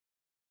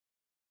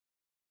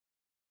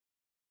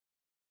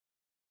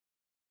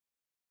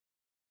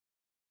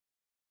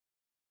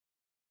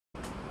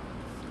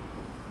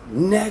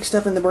Next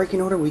up in the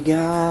breaking order, we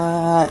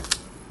got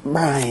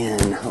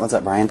Brian. What's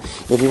up, Brian?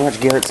 If you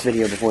watched Garrett's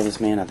video before this,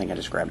 man, I think I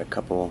just grabbed a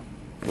couple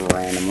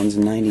random ones.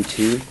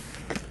 92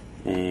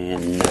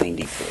 and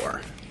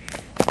 94.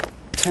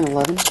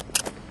 1011.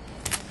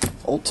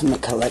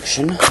 Ultimate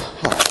Collection.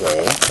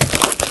 Okay.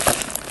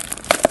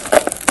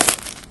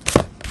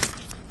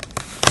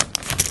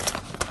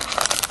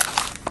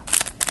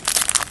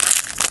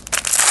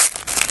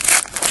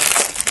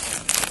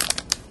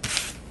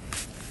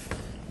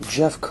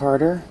 Jeff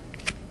Carter,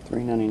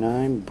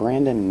 $3.99.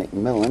 Brandon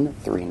McMillan,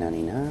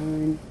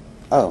 $3.99.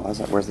 Oh, I was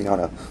like, where's the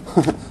auto?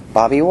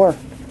 Bobby Orr,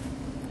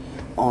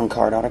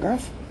 on-card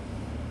autograph.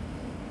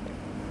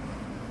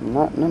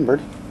 Not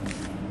numbered.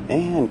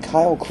 And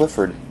Kyle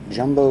Clifford,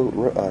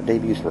 jumbo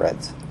debut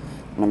threads.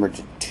 Number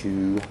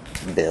 2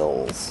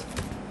 Bills.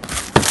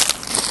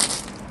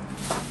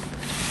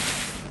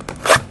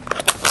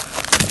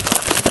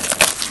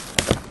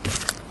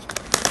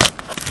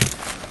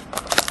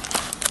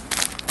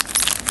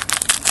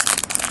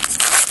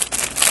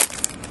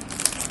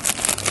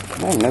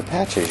 Oh, no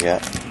patches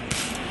yet.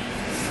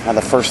 Now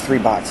the first 3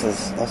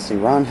 boxes. Let's see.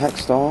 Ron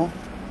Hextall,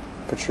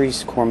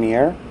 Patrice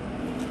Cormier,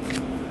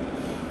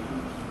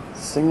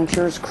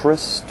 signatures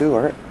Chris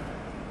Stewart.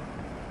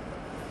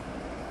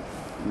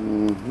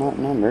 Not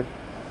numbered.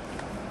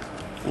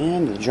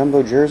 And the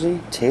jumbo jersey,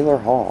 Taylor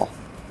Hall.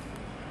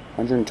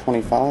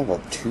 125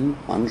 of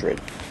 200.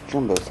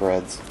 Jumbo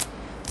threads.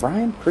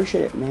 Brian,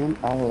 appreciate it, man.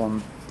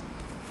 I'll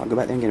go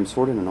back there and get them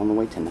sorted and on the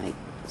way tonight.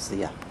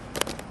 See ya.